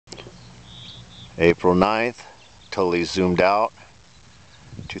April 9th, totally zoomed out,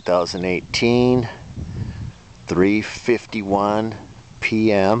 2018, 3:51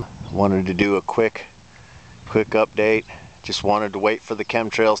 p.m. Wanted to do a quick update. Just wanted to wait for the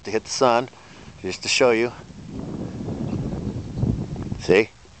chemtrails to hit the sun, just to show you. See?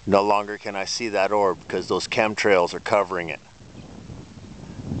 No longer can I see that orb because those chemtrails are covering it.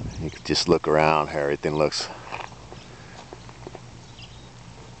 You can just look around how everything looks.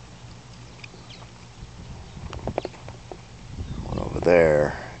 One over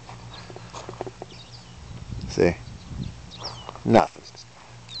there. See? Nothing.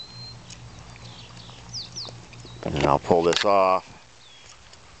 And then I'll pull this off.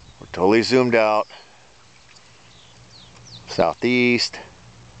 We're totally zoomed out. Southeast.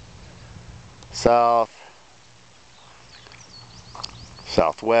 South.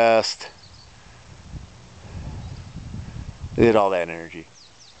 Southwest. Look at all that energy.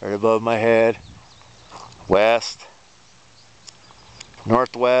 Right above my head. West.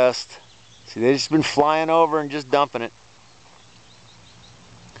 Northwest. See, they've just been flying over and just dumping it.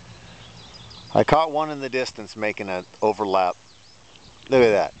 I caught one in the distance making an overlap. Look at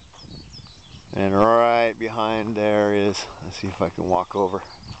that. And right behind there is, let's see if I can walk over.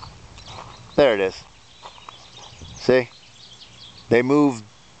 There it is. See? They move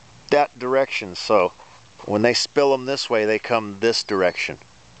that direction, so when they spill them this way, they come this direction.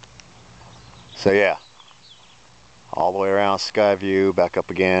 So yeah. All the way around sky view, back up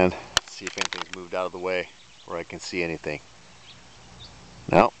again. See if anything's moved out of the way where I can see anything.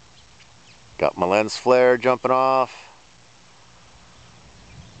 Nope. Got my lens flare jumping off.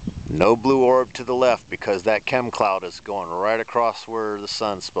 No blue orb to the left because that chem cloud is going right across where the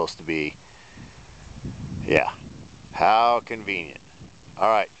sun's supposed to be. Yeah. How convenient.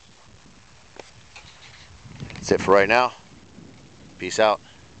 Alright. That's it for right now. Peace out.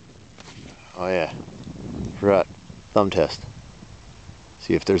 Oh yeah. Forgot. Thumb test.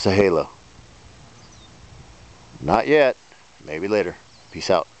 See if there's a halo. Not yet. Maybe later.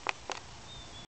 Peace out.